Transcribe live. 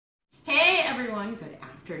everyone, good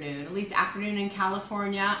afternoon, at least afternoon in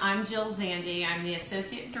California. I'm Jill Zande. I'm the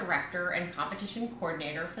Associate Director and Competition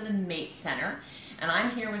Coordinator for the MATE Center. And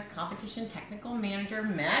I'm here with Competition Technical Manager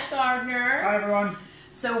Matt Gardner. Hi everyone.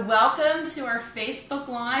 So welcome to our Facebook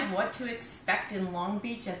Live, What to Expect in Long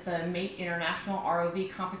Beach at the MATE International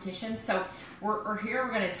ROV Competition. So we're here,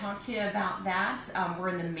 we're going to talk to you about that. We're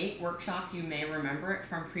in the MATE workshop. You may remember it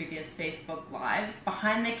from previous Facebook Lives.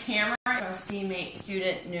 Behind the camera is our CMATE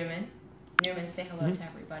student, Newman. Newman, say hello to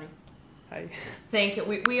everybody. Hi. Thank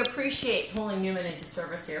you. We appreciate pulling Newman into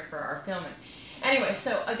service here for our filming. Anyway,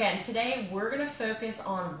 so again, today we're going to focus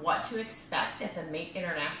on what to expect at the MATE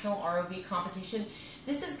International ROV Competition.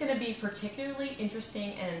 This is going to be particularly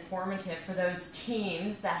interesting and informative for those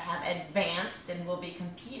teams that have advanced and will be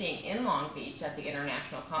competing in Long Beach at the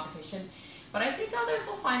international competition. But I think others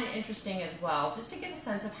will find it interesting as well, just to get a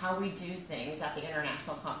sense of how we do things at the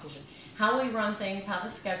international competition, how we run things, how the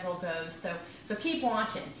schedule goes. So keep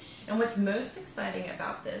watching. And what's most exciting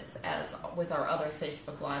about this, as with our other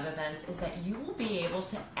Facebook Live events, is that you will be able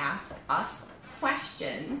to ask us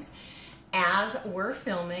questions as we're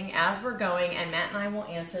filming, as we're going, and Matt and I will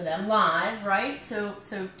answer them live, right? So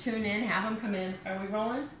tune in, have them come in. Are we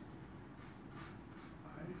rolling?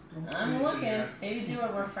 I'm looking. Maybe do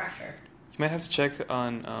a refresher. You might have to check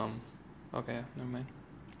on, okay, never mind.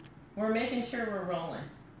 We're making sure we're rolling.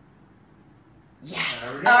 Yes.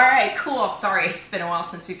 All right, cool. Sorry, it's been a while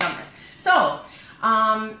since we've done this. So,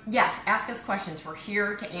 yes, ask us questions. We're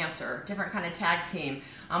here to answer. Different kind of tag team.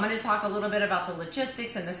 I'm going to talk a little bit about the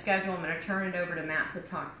logistics and the schedule. I'm going to turn it over to Matt to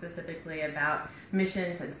talk specifically about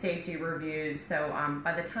missions and safety reviews. So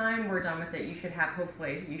by the time we're done with it, you should have,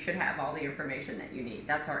 hopefully, you should have all the information that you need.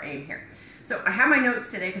 That's our aim here. So I have my notes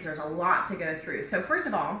today because there's a lot to go through. So first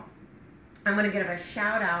of all, I'm going to give a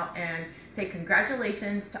shout out and say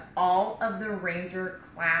congratulations to all of the Ranger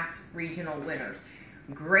class regional winners.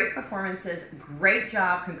 Great performances, great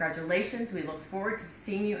job, congratulations. We look forward to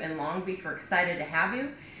seeing you in Long Beach. We're excited to have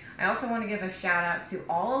you. I also want to give a shout out to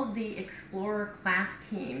all of the Explorer class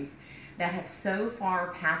teams that have so far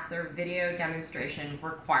passed their video demonstration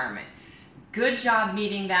requirement. Good job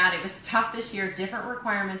meeting that. It was tough this year, different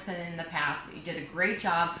requirements than in the past, but you did a great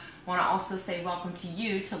job. I want to also say welcome to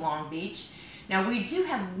you to Long Beach. Now we do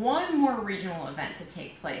have one more regional event to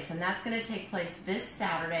take place, and that's going to take place this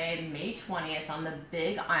Saturday, May 20th on the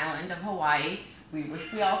Big Island of Hawaii. We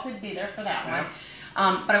wish we all could be there for that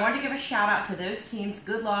one. But I wanted to give a shout out to those teams.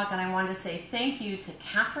 Good luck, and I wanted to say thank you to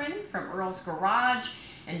Catherine from Earl's Garage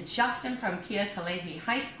and Justin from Keakalehi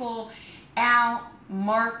High School, Al,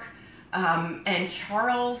 Mark, and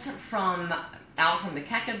Charles from the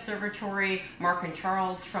Keck Observatory, Mark and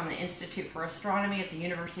Charles from the Institute for Astronomy at the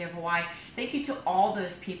University of Hawaii. Thank you to all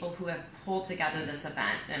those people who have pulled together this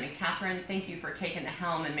event. I mean, Catherine, thank you for taking the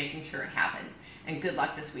helm and making sure it happens. And good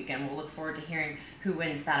luck this weekend. We'll look forward to hearing who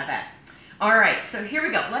wins that event. All right, so here we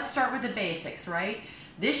go. Let's start with the basics, right?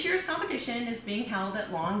 This year's competition is being held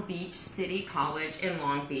at Long Beach City College in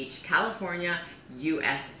Long Beach, California,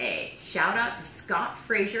 USA. Shout out to Scott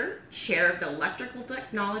Frazier, Chair of the Electrical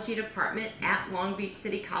Technology Department at Long Beach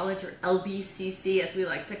City College, or LBCC as we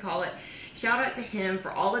like to call it. Shout out to him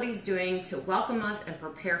for all that he's doing to welcome us and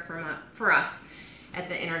prepare for us at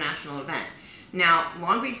the international event. Now,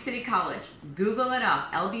 Long Beach City College, Google it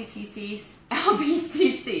up, LBCC.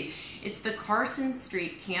 It's the Carson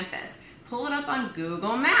Street campus. Pull it up on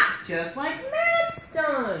Google Maps, just like Matt's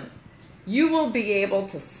done. You will be able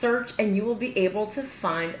to search and you will be able to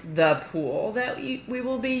find the pool that we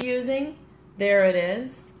will be using. There it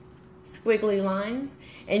is, squiggly lines.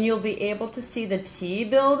 And you'll be able to see the T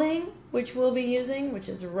building, which we'll be using, which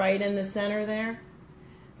is right in the center there.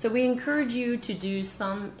 So we encourage you to do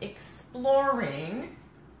some exploring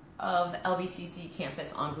of LBCC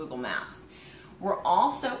campus on Google Maps.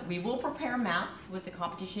 We will prepare maps with the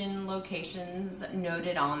competition locations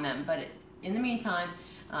noted on them, but in the meantime,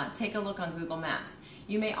 take a look on Google Maps.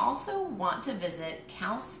 You may also want to visit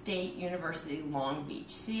Cal State University Long Beach,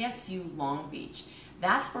 CSU Long Beach.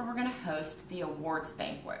 That's where we're going to host the awards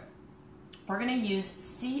banquet. We're going to use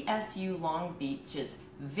CSU Long Beach's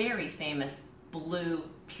very famous blue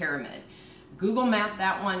pyramid. Google Map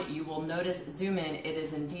that one. You will notice, zoom in, it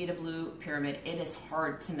is indeed a blue pyramid. It is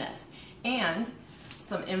hard to miss. And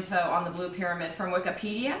some info on the blue pyramid from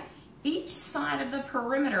Wikipedia. Each side of the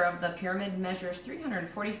perimeter of the pyramid measures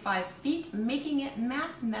 345 feet, making it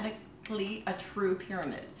mathematically a true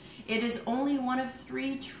pyramid. It is only one of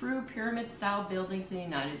 3 true pyramid-style buildings in the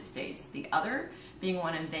United States, the other being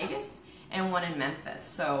one in Vegas and one in Memphis.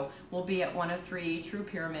 So we'll be at one of 3 true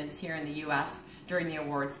pyramids here in the U.S. during the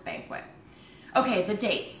awards banquet. Okay, the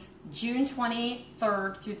dates. June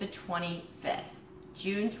 23rd through the 25th.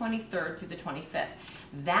 June 23rd through the 25th.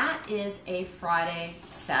 That is a Friday,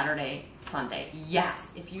 Saturday, Sunday.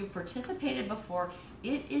 Yes, if you participated before,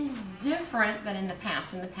 it is different than in the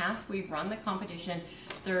past. In the past, we've run the competition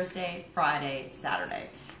Thursday, Friday, Saturday.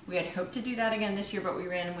 We had hoped to do that again this year, but we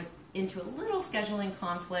ran into a little scheduling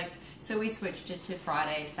conflict, so we switched it to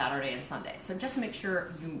Friday, Saturday, and Sunday. So just make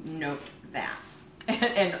sure you note that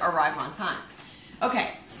and arrive on time.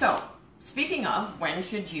 Okay, so speaking of, when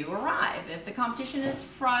should you arrive? If the competition is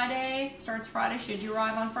Friday, starts Friday, should you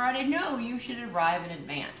arrive on Friday? No, you should arrive in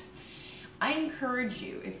advance. I encourage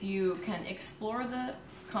you, if you can explore the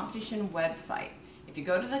competition website, if you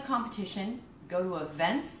go to the competition, go to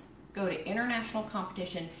events, go to international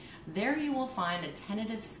competition, there you will find a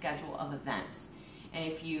tentative schedule of events. And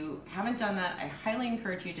if you haven't done that, I highly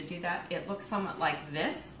encourage you to do that. It looks somewhat like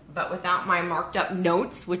this, but without my marked up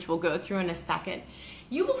notes, which we'll go through in a second.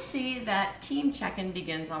 You will see that team check-in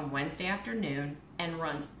begins on Wednesday afternoon and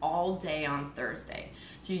runs all day on Thursday.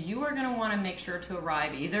 So you are going to want to make sure to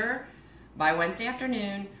arrive either by Wednesday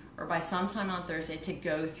afternoon or by sometime on Thursday to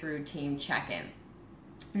go through team check-in.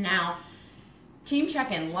 Now, team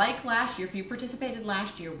check-in, like last year, if you participated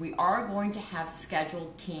last year, we are going to have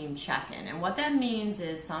scheduled team check-in. And what that means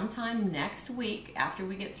is sometime next week, after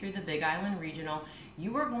we get through the Big Island Regional,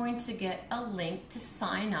 you are going to get a link to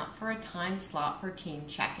sign up for a time slot for team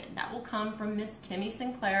check-in. That will come from Miss Timmy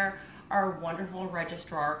Sinclair, our wonderful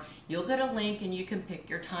registrar. You'll get a link and you can pick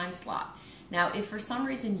your time slot. Now, if for some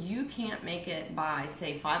reason you can't make it by,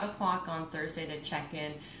 say, 5 o'clock on Thursday to check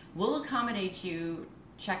in, we'll accommodate you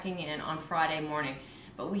checking in on Friday morning,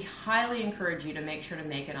 but we highly encourage you to make sure to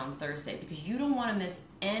make it on Thursday because you don't want to miss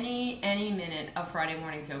any minute of Friday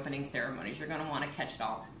morning's opening ceremonies. You're going to want to catch it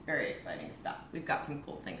all. Very exciting stuff. We've got some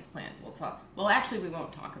cool things planned. We'll talk. Well, actually, we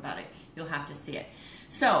won't talk about it. You'll have to see it.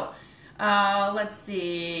 So, let's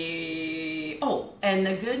see. Oh, and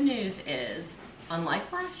the good news is,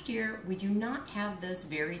 unlike last year, we do not have those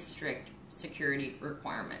very strict security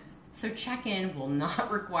requirements. So check-in will not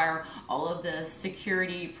require all of the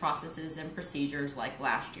security processes and procedures like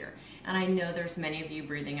last year. And I know there's many of you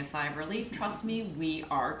breathing a sigh of relief. Trust me, we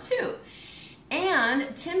are too.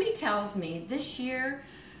 And Timmy tells me this year,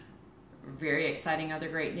 very exciting other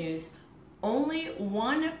great news, only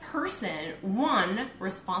one person, one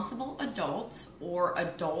responsible adult or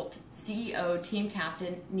adult CEO team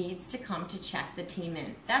captain needs to come to check the team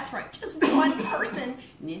in. That's right, just one person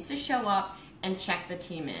needs to show up and check the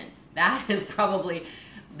team in. That is probably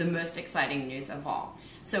the most exciting news of all.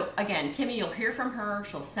 So again, Timmy, you'll hear from her.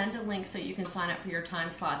 She'll send a link so you can sign up for your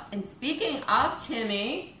time slots. And speaking of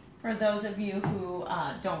Timmy, for those of you who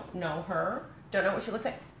don't know her, don't know what she looks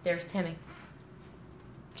like, there's Timmy.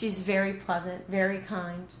 She's very pleasant, very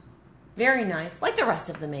kind, very nice, like the rest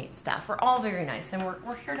of the MATE staff. We're all very nice, and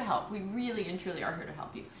we're here to help. We really and truly are here to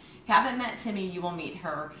help you. If you haven't met Timmy, you will meet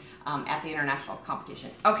her at the international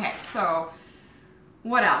competition. Okay, so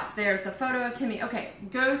what else? There's the photo of Timmy. Okay,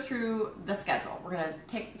 go through the schedule. We're going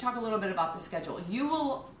to talk a little bit about the schedule. You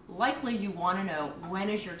will likely want to know, when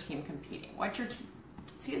is your team competing? What's your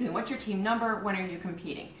team number? When are you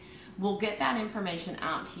competing? We'll get that information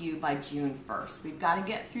out to you by June 1st. We've got to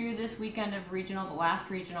get through this weekend of regional, the last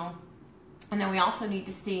regional, and then we also need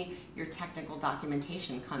to see your technical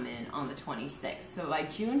documentation come in on the 26th. So by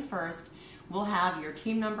June 1st, we'll have your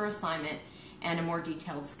team number assignment and a more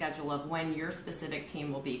detailed schedule of when your specific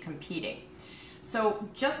team will be competing. So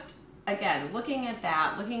just, again, looking at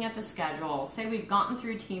that, looking at the schedule, say we've gotten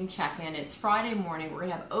through team check-in, it's Friday morning, we're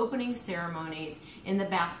going to have opening ceremonies in the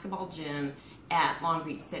basketball gym at Long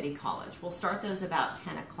Beach City College. We'll start those about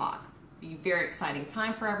 10 o'clock. Be a very exciting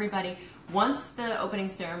time for everybody. Once the opening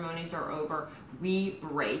ceremonies are over, we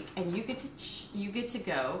break and you get to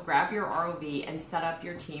go grab your ROV and set up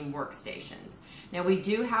your team workstations. Now we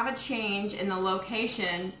do have a change in the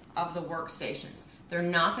location of the workstations. They're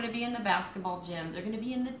not going to be in the basketball gym. They're going to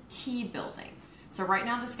be in the T building. So right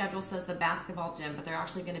now the schedule says the basketball gym, but they're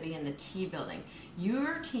actually going to be in the T building.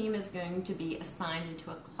 Your team is going to be assigned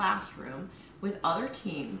into a classroom with other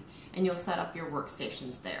teams, and you'll set up your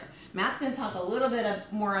workstations there. Matt's going to talk a little bit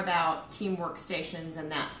more about team workstations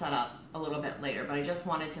and that setup a little bit later, but I just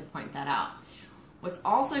wanted to point that out. What's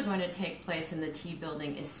also going to take place in the T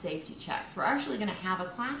building is safety checks. We're actually going to have a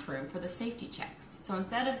classroom for the safety checks. So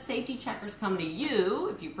instead of safety checkers come to you,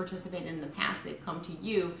 if you participated in the past, they've come to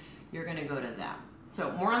you, you're going to go to them.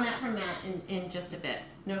 So more on that from Matt in just a bit.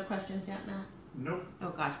 No questions yet, Matt? Nope. Oh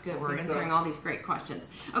gosh, good. We're answering all these great questions.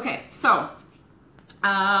 Okay, so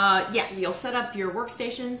yeah, you'll set up your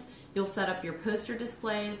workstations. You'll set up your poster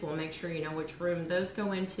displays. We'll make sure you know which room those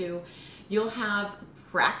go into. You'll have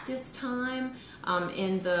practice time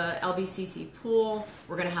in the LBCC pool.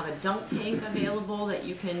 We're going to have a dunk tank available that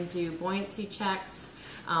you can do buoyancy checks.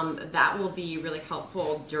 That will be really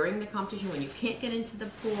helpful during the competition when you can't get into the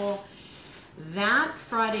pool. That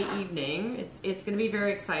Friday evening, it's going to be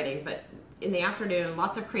very exciting, but in the afternoon,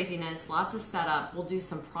 lots of craziness, lots of setup. We'll do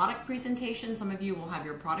some product presentations. Some of you will have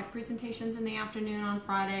your product presentations in the afternoon on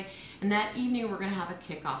Friday. And that evening, we're going to have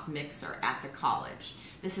a kickoff mixer at the college.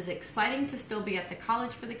 This is exciting to still be at the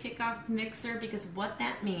college for the kickoff mixer, because what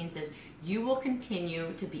that means is you will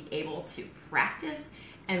continue to be able to practice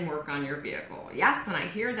and work on your vehicle. Yes, and I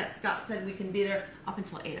hear that Scott said we can be there up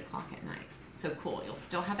until 8 o'clock at night. So cool. You'll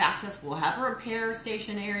still have access. We'll have a repair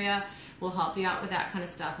station area. We'll help you out with that kind of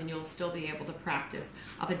stuff, and you'll still be able to practice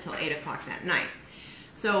up until 8 o'clock that night.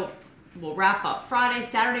 So we'll wrap up Friday.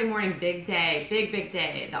 Saturday morning, big day, big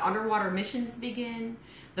day. The underwater missions begin.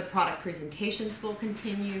 The product presentations will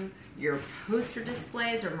continue. Your poster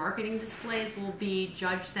displays or marketing displays will be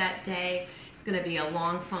judged that day. It's going to be a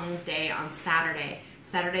long, fun day on Saturday.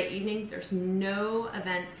 Saturday evening, there's no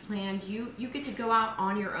events planned. You get to go out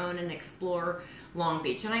on your own and explore Long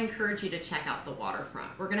Beach, and I encourage you to check out the waterfront.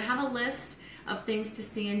 We're going to have a list of things to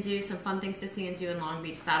see and do, some fun things to see and do in Long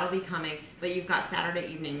Beach. That'll be coming, but you've got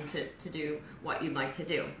Saturday evening to do what you'd like to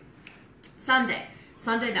do. Sunday,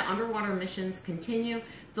 the underwater missions continue.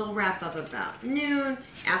 They'll wrap up about noon.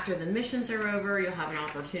 After the missions are over, you'll have an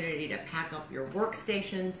opportunity to pack up your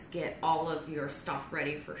workstations, get all of your stuff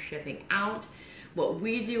ready for shipping out. What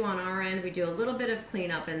we do on our end, we do a little bit of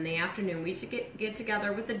cleanup in the afternoon. We get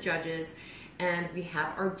together with the judges, and we have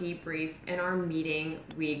our debrief and our meeting.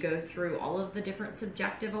 We go through all of the different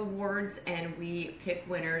subjective awards, and we pick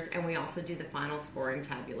winners, and we also do the final scoring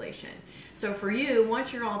tabulation. So for you,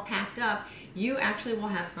 once you're all packed up, you actually will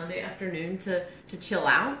have Sunday afternoon to chill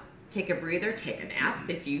out, take a breather, take a nap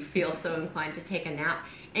if you feel so inclined to take a nap,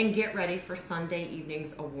 and get ready for Sunday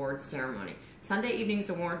evening's award ceremony. Sunday evening's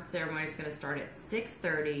award ceremony is going to start at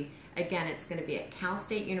 6:30. Again, it's going to be at Cal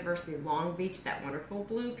State University Long Beach, that wonderful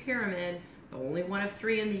blue pyramid, the only one of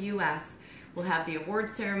 3 in the U.S. We'll have the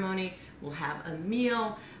award ceremony. We'll have a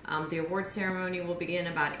meal. The award ceremony will begin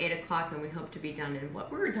about 8 o'clock, and we hope to be done in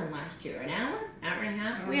what we were done last year, an hour and a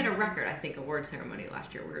half. We had a record, I think, award ceremony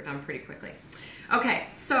last year. We were done pretty quickly. Okay,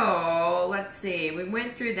 so let's see. We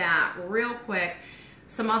went through that real quick.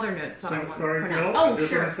 Some other notes that I want to point out. Oh, just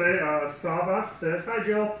sure. want to say, Savas says, hi,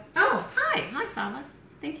 Jill. Oh, hi. Hi, Savas.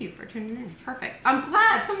 Thank you for tuning in. Perfect. I'm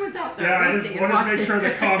glad someone's out there listening. Yeah, I just wanted to make sure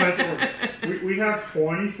the comments were... we have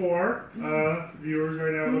 24 viewers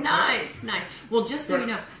right now. Nice. Well, just so you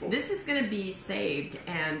know, this is going to be saved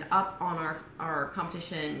and up on our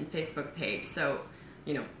competition Facebook page. So,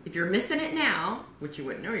 you know, if you're missing it now, which you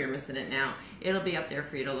wouldn't know you're missing it now, it'll be up there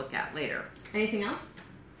for you to look at later. Anything else?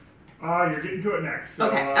 You're getting to it next. So,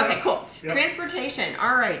 okay, cool. Yep. Transportation.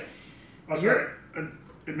 All right. Sorry.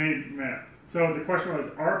 It made me. So the question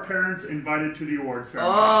was, are parents invited to the awards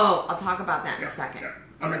ceremony? Oh, I'll talk about that in a second. Yeah.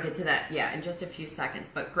 I'm going to get to that, in just a few seconds.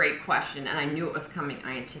 But great question, and I knew it was coming.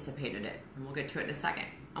 I anticipated it, and we'll get to it in a second.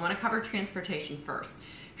 I want to cover transportation first.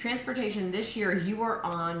 Transportation this year, you are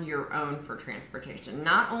on your own for transportation.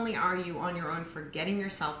 Not only are you on your own for getting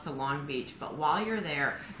yourself to Long Beach, but while you're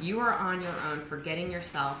there, you are on your own for getting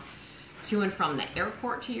yourself to and from the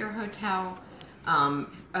airport to your hotel,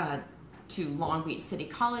 to Long Beach City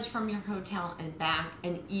College from your hotel and back,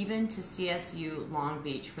 and even to CSU Long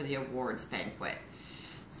Beach for the awards banquet.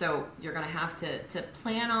 So you're going to have to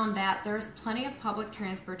plan on that. There's plenty of public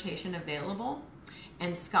transportation available.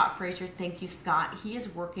 And Scott Frazier, thank you, Scott. He is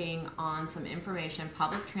working on some information,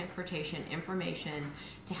 public transportation information,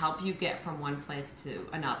 to help you get from one place to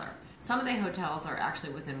another. Some of the hotels are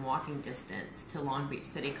actually within walking distance to Long Beach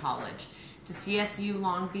City College. To CSU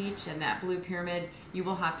Long Beach and that blue pyramid, you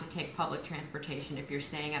will have to take public transportation if you're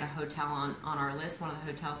staying at a hotel on our list, one of the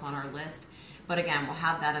hotels on our list. But again, we'll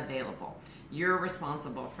have that available. You're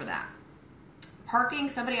responsible for that. Parking,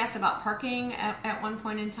 somebody asked about parking at one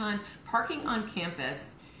point in time. Parking on campus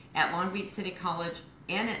at Long Beach City College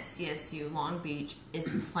and at CSU Long Beach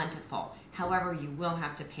is plentiful. However, you will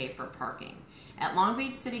have to pay for parking. At Long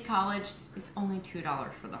Beach City College, it's only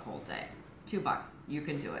 $2 for the whole day. $2. You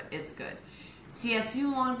can do it. It's good.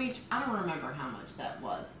 CSU Long Beach, I don't remember how much that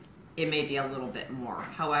was. It may be a little bit more.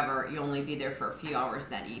 However, you'll only be there for a few hours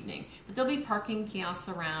that evening. But there'll be parking kiosks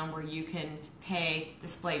around where you can pay,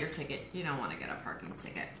 display your ticket. You don't want to get a parking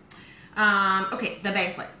ticket. Okay, the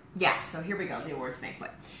banquet. Yes, so here we go, the awards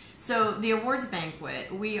banquet. So the awards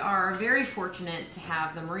banquet, we are very fortunate to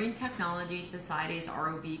have the Marine Technology Society's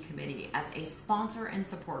ROV Committee as a sponsor and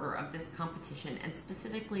supporter of this competition, and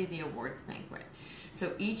specifically the awards banquet.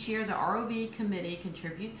 So each year the ROV Committee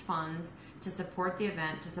contributes funds to support the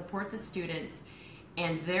event, to support the students,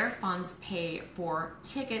 and their funds pay for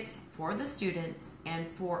tickets for the students and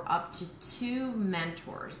for up to 2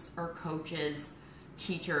 mentors or coaches,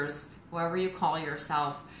 teachers, whoever you call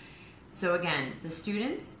yourself. So again, the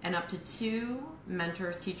students and up to 2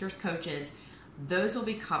 mentors, teachers, coaches, those will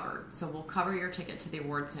be covered. So we'll cover your ticket to the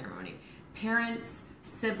award ceremony. Parents,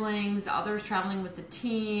 siblings, others traveling with the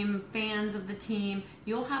team, fans of the team,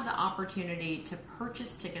 you'll have the opportunity to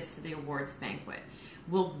purchase tickets to the awards banquet.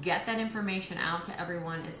 We'll get that information out to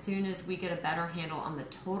everyone as soon as we get a better handle on the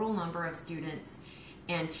total number of students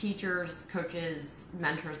and teachers, coaches,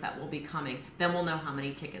 mentors that will be coming. Then we'll know how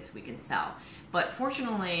many tickets we can sell. But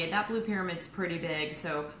fortunately, that Blue Pyramid's pretty big,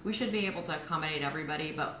 so we should be able to accommodate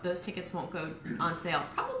everybody, but those tickets won't go on sale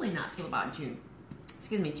probably not till about June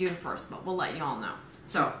 1st, but we'll let you all know.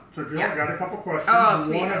 So Jill, I got a couple questions. Oh,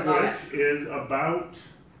 sweet, One I of love which is about,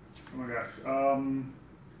 oh my gosh,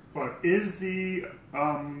 but is the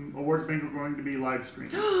awards banquet going to be live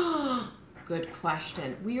streamed? Good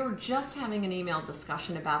question. We were just having an email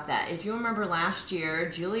discussion about that. If you remember last year,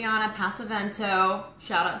 Juliana Passavento,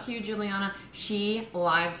 shout out to you, Juliana, she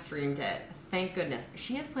live streamed it. Thank goodness.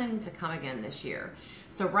 She is planning to come again this year.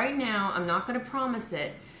 So right now, I'm not going to promise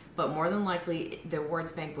it, but more than likely, the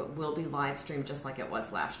awards banquet will be live streamed just like it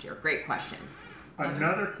was last year. Great question.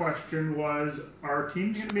 Another question was, are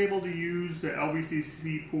teams going to be able to use the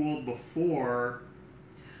LBCC pool before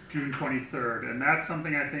June 23rd? And that's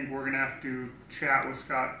something I think we're going to have to chat with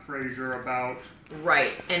Scott Frazier about.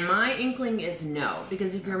 Right, and my inkling is no,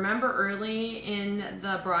 because if you remember early in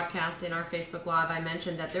the broadcast in our Facebook Live, I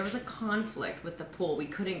mentioned that there was a conflict with the pool. We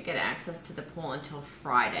couldn't get access to the pool until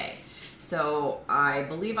Friday. So I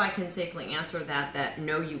believe I can safely answer that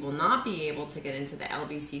no, you will not be able to get into the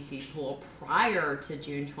LBCC pool prior to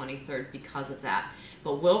June 23rd because of that.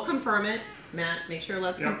 But we'll confirm it. Matt, make sure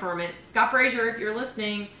let's confirm it. Scott Frazier, if you're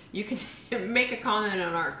listening, you can make a comment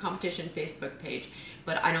on our competition Facebook page,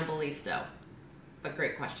 but I don't believe so. But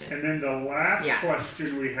great question. And then the last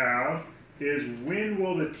question we have is, when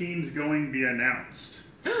will the teams going be announced?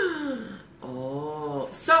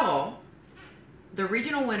 So the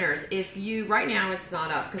regional winners, if you, right now it's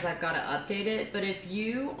not up because I've got to update it, but if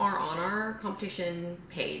you are on our competition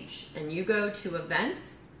page and you go to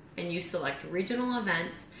events and you select regional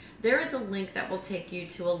events, there is a link that will take you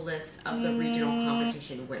to a list of the regional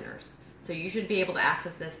competition winners. So you should be able to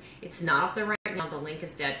access this. It's not up there right now. The link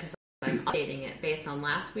is dead because I'm updating it based on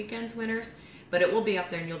last weekend's winners, but it will be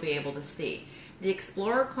up there and you'll be able to see. The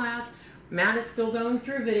Explorer class, Matt is still going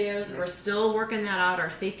through videos. We're still working that out.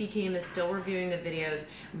 Our safety team is still reviewing the videos,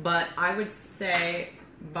 but I would say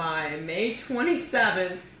by May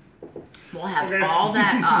 27th, we'll have all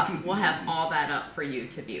that up. We'll have all that up for you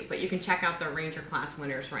to view. But you can check out the Ranger class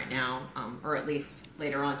winners right now, or at least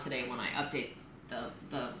later on today when I update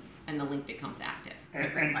and the link becomes active. It's a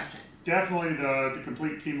great question. Definitely the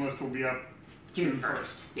complete team list will be up June 1st.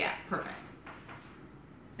 Yeah, perfect.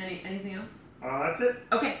 Anything else? That's it.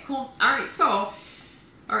 Okay, cool. All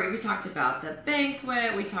right, we talked about the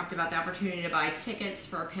banquet. We talked about the opportunity to buy tickets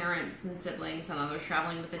for parents and siblings and others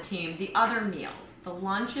traveling with the team. The other meals, the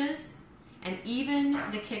lunches, and even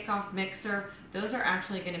the kickoff mixer, those are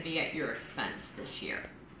actually going to be at your expense this year.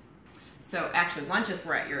 So actually, lunches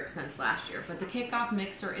were at your expense last year, but the kickoff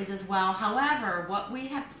mixer is as well. However, what we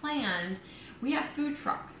have planned, we have food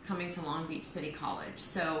trucks coming to Long Beach City College.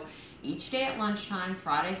 So each day at lunchtime,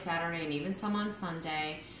 Friday, Saturday, and even some on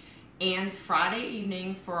Sunday, and Friday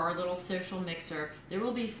evening for our little social mixer, there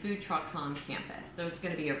will be food trucks on campus. There's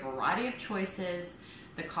going to be a variety of choices.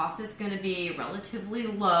 The cost is going to be relatively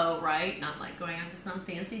low, right? Not like going out to some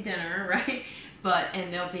fancy dinner, right?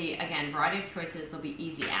 And there'll be, again, variety of choices. There'll be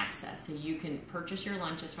easy access. So you can purchase your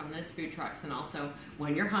lunches from those food trucks, and also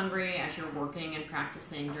when you're hungry, as you're working and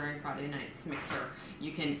practicing during Friday night's mixer,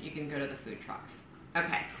 you can go to the food trucks.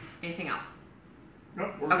 Okay, anything else?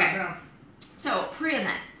 Nope, we're good now. So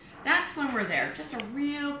pre-event, that's when we're there. Just a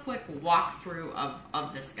real quick walkthrough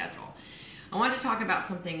of the schedule. I wanted to talk about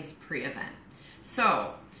some things pre-event.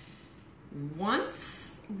 So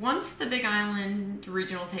once the Big Island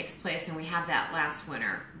Regional takes place and we have that last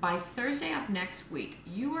winner, by Thursday of next week,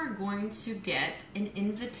 you are going to get an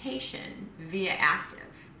invitation via Active.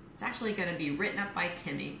 It's actually going to be written up by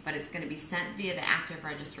Timmy, but it's going to be sent via the Active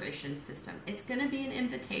registration system. It's going to be an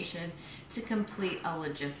invitation to complete a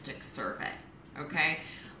logistics survey, okay?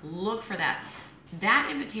 Look for that. That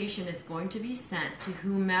invitation is going to be sent to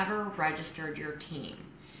whomever registered your team.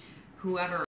 Whoever